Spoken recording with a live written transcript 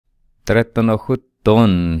13 och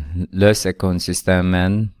 17. Lös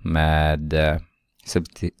ekvationsssystemen med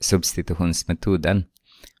substitutionsmetoden.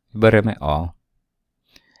 Vi börjar med A.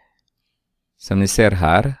 Som ni ser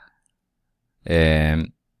här,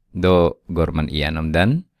 då går man igenom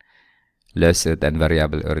den. Löser ut en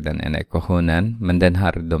variabel ur den ena ekvationen. Men den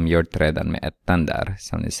har de gjort redan med ettan där,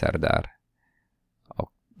 som ni ser där.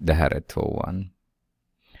 Och det här är 2:1.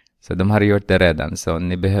 Så de har gjort det redan, så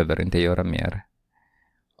ni behöver inte göra mer.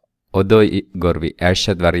 Och då går vi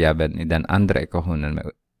ersätta variabeln i den andra ekvationen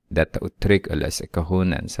med detta uttryck och löser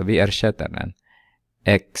ekvationen. Så vi ersätter den.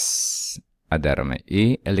 X adderar med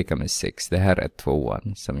y är lika med 6. Det här är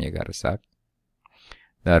 2:1 som jag har sagt.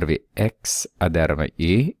 Där vi x adderar med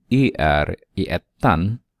y. Y är i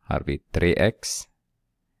ettan har vi 3x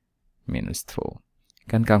minus 2.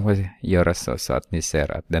 Kan kanske göra så att ni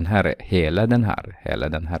ser att den här är hela den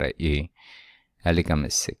här är y är lika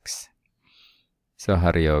med 6. Så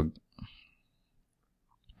har jag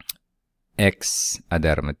x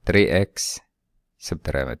adderar med 3x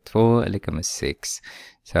subtraherar med 2 är lika med 6.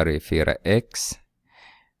 Så har vi 4x.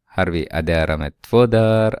 Har vi adderar med 2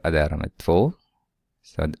 där, adderar med 2.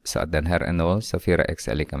 Så att den här är 0, så 4x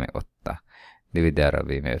är lika med 8. Dividerar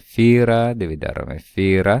vi med 4, dividerar med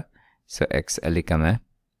 4. Så x är lika med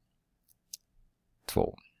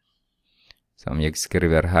 2. Så om jag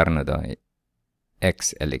skriver här nu då,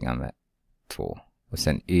 x är lika med 2. Och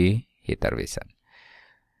sen y hittar vi sen.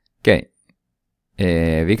 Okej.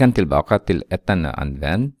 Vi kan tillbaka till ettan och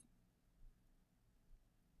använd.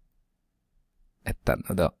 Ettan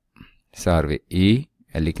och då. Så har vi y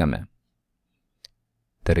är lika med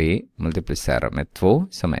 3 multiplicerar med 2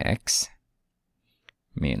 som är x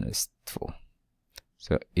minus 2.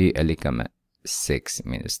 Så y är lika med 6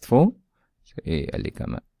 minus 2. Så y är lika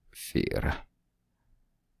med 4.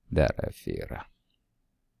 Där är 4.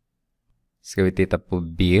 Ska vi titta på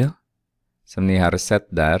B. Som ni har sett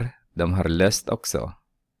där. De har löst också.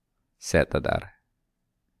 Z där.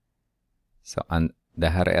 Så det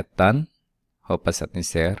här är ettan. Hoppas att ni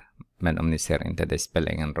ser. Men om ni ser inte, det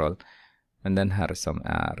spelar ingen roll. Men den här som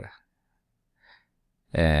är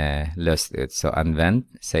löst ut. Så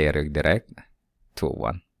använd, säger jag direkt.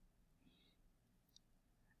 2:1.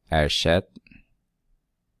 Ersätt.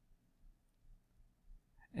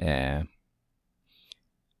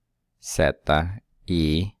 Z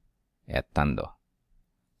i ettan då.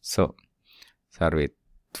 Så har vi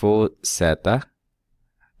 2z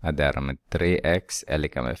adderar med 3x är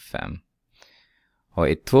lika med 5. Och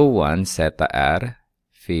i 2:1 z är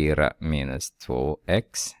 4 minus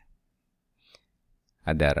 2x.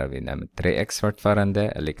 Adderar vi det med 3x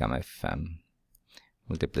fortfarande är lika med 5.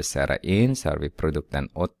 Multiplicera in så har vi produkten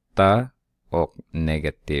 8 och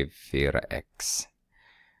negativ 4x.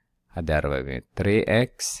 Adderar vi med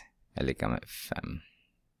 3x är lika med 5.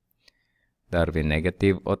 Där har vi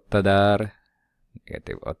negativ 8 där.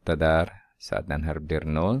 Negativ 8 där. Så att den här blir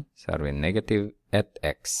 0. Så har vi negativ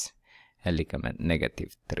 1x är lika med negativ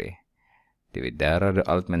 3. Dividerar du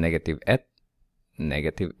allt med negativ 1.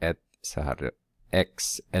 Negativ 1 så har du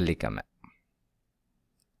x är lika med.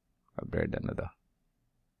 Vad blir det nu då?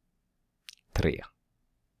 3.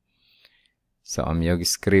 Så om jag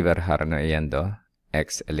skriver här nu igen då.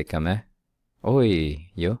 X är lika med.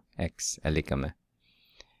 X är lika med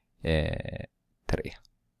 3.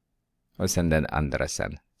 Och sen den andra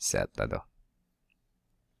sen. Z då.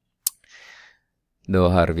 Då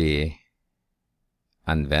har vi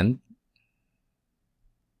använt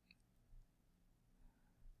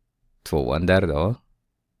 2:an där då.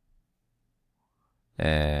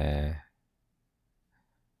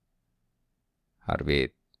 Har vi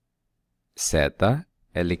Z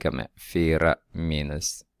är lika med 4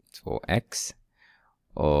 minus 2x.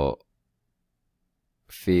 Och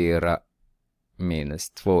 4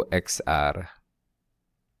 minus 2x är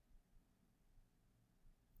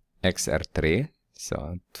x är 3.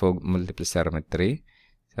 Så 2 multiplicerar med 3.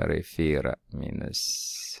 Så har vi 4 minus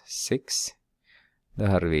 6. Då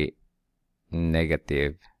har vi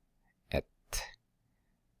negativ 1.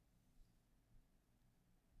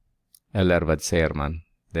 Eller vad säger man?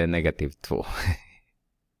 Det är negativ 2.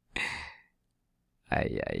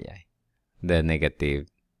 Aj. Det är negativ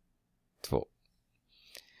 2.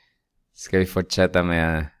 Ska vi fortsätta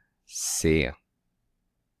med C.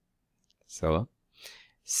 Så.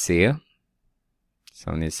 C.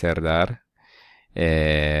 Som ni ser där.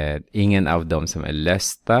 Ingen av dem som är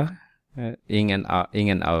lösta.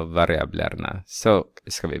 Ingen av variablerna. Så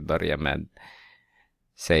ska vi börja med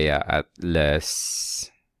säga att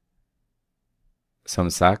lös.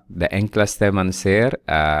 Som sagt, det enklaste man ser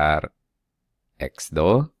är x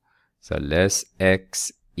då. Så lös x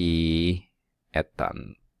i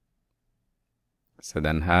ettan. Så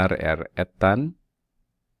den här är 1.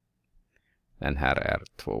 Den här är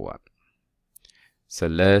 2. Så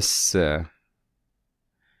lös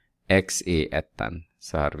x i 1.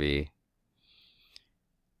 Så har vi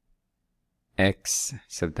x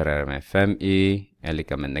subtraherar med 5i är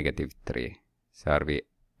lika med negativ 3. Så har vi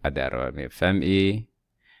adderar med 5i.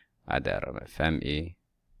 Adderar med 5i.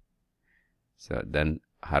 Så den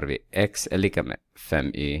har vi x är lika med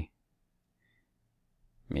 5i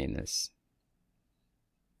minus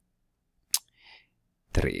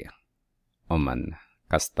 3. Om man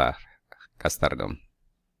kastar dem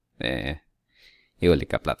i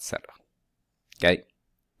olika platser. Okej.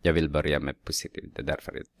 Jag vill börja med positivt. Det är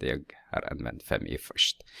därför att jag har använt 5i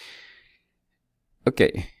först.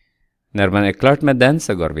 Okej. När man är klart med den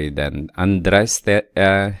så går vi den andra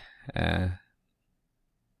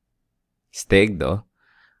steg då.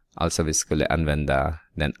 Alltså vi skulle använda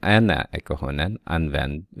den ena ekvationen.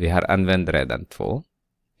 Vi har använt redan 2.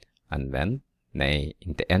 Nej,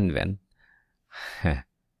 inte använd.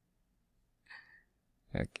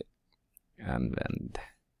 Okej. Använd.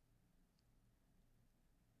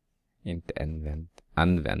 Inte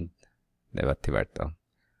använd. Det var tvärtom.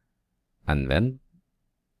 Använd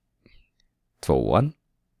 2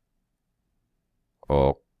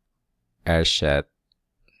 och ersätt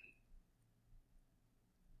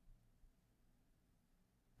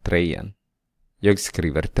 3. Jag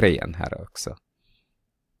skriver 3 här också.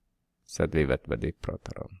 Så att vi vet vad vi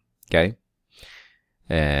pratar om. Okej.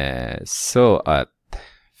 Så att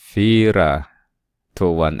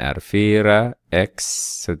 2 är 4. X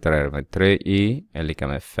subtraherar med 3i är lika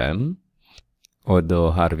med 5. Och då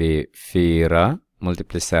har vi 4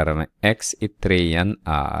 multiplicerar med x i 3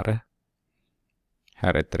 är.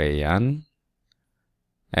 Här är 3.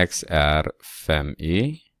 X är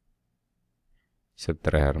 5i.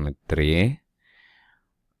 Subtraherar med 3.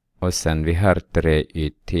 Och sen vi har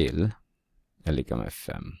 3i till är lika med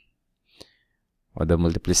 5. Och då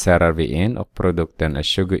multiplicerar vi in och produkten är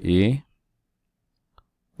 20i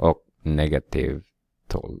och negativ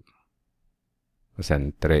 12. Och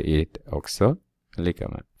sen 3i också är lika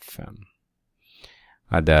med 5.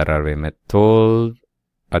 Adderar vi med 12.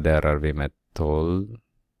 Adderar vi med 12.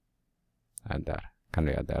 Där kan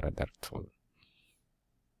vi addera där 12.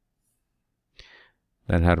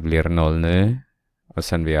 Den här blir 0 nu. Och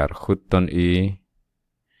sen vi har 17i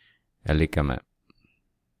är lika med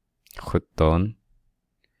 17.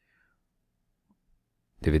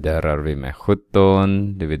 Dividerar vi med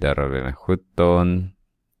 17. Dividerar vi med 17.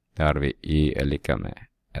 Där har vi i är lika med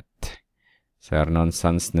 1. Så här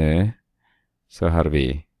någonstans nu. Så har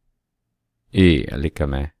vi y är lika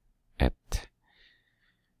med 1.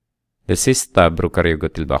 Det sista brukar jag gå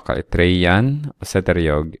tillbaka i 3 och sätter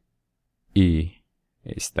jag y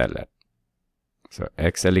istället. Så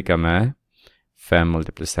x är lika med 5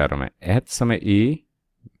 multiplicerar med 1 som är y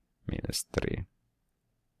minus 3.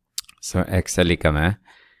 Så x är lika med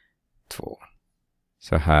 2.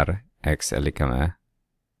 Så här x är lika med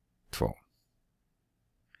 2.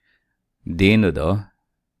 Det nu då.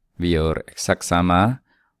 Vi gör exakt samma.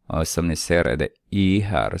 Och som ni ser är det y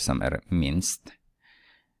här som är minst.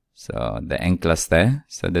 Så det enklaste.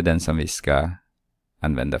 Så det är den som vi ska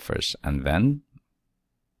använda först. Använd.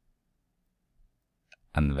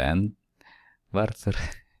 Varför?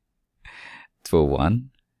 2.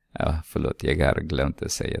 Ja, förlåt. Jag har glömt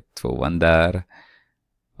att säga 2 där.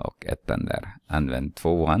 Och 1 där. Använd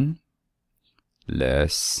 2.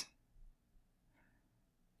 Lös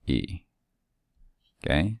y.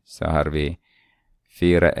 Okej, så har vi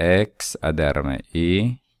 4x adderar med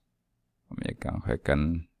y. Om jag kanske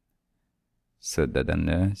kan sudda den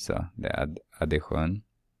nu. Så det är addition.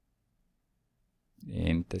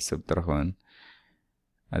 Inte subtraktion.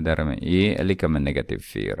 Adderar med y är lika med negativ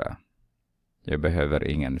 4. Jag behöver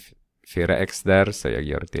ingen 4x där. Så jag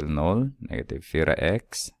gör till 0. Negativ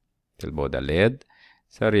 4x. Till båda led.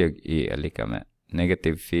 Så har jag y är lika med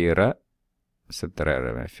negativ 4.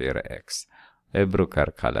 Subtraherar med 4x. Jag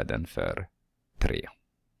brukar kalla den för 3.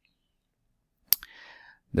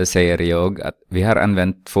 Då säger jag att vi har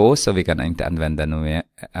använt 2 så vi kan inte använda nu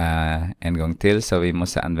en gång till. Så vi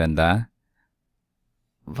måste använda...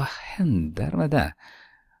 Vad händer med det?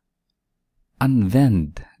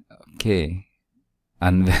 Använd. Okej.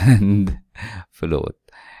 Använd.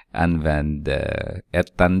 Förlåt. Använd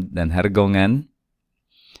 1 den här gången.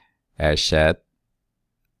 Ersätt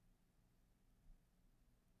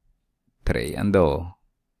 3 ändå.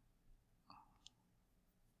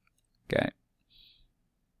 Okej.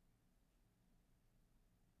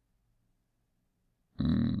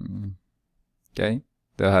 Okej.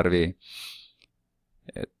 Då har vi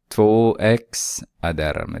 2x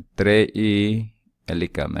adderar med 3y är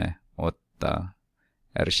lika med 8.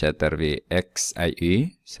 Ersätter vi x är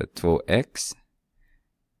y, så 2x.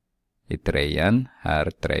 I trean,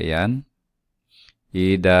 här trean.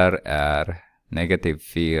 Y där är negativ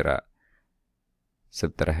 4.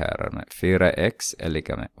 Subtraherar med 4x är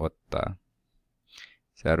lika med 8.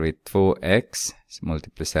 Så har vi 2x, så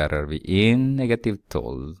multiplicerar vi in negativ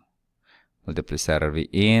 12. Multiplicerar vi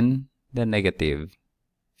in den negativ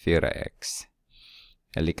 4x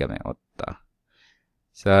är lika med 8.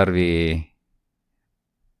 Så har vi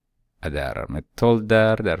adderar med 12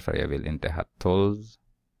 där, därför jag vill inte ha 12.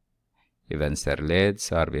 I vänster led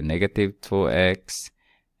så har vi negativ 2x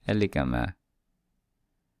är lika med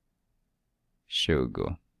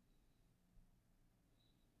 20.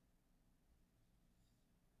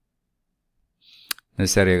 Nu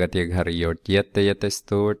ser jag att jag har gjort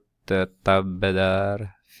jättestort tabbe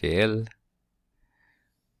där. Fel.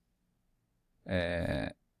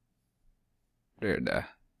 Det är det.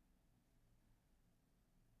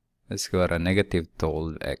 Det ska vara negativ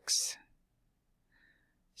 12x.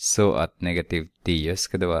 Så att negativ 10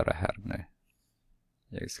 ska det vara här nu.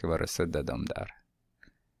 Jag ska bara sudda dem där.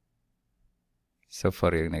 Så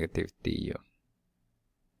får jag negativ 10.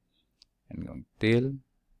 En gång till.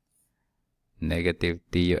 Negativ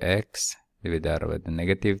 10x dividerar med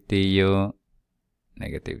negativ 10.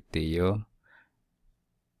 Negativ 10.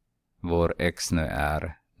 Vår x nu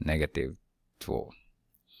är negativ 2.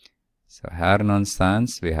 Så här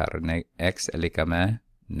någonstans vi har x är lika med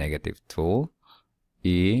negativ 2.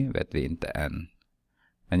 Y vet vi inte än.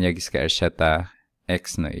 Men jag ska ersätta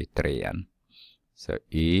x nu i trean. Så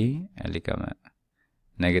y är lika med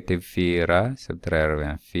negativ 4. Subtraherar vi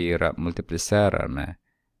en 4. Multiplicerar med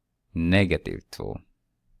negativ 2.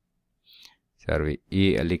 Så har vi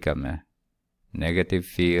y är lika med negativ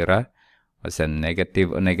 4. Och sen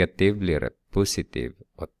negativ och negativ blir det positiv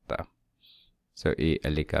 8. Så y är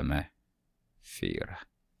lika med 4.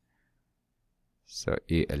 Så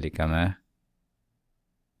y är lika med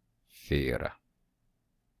 4.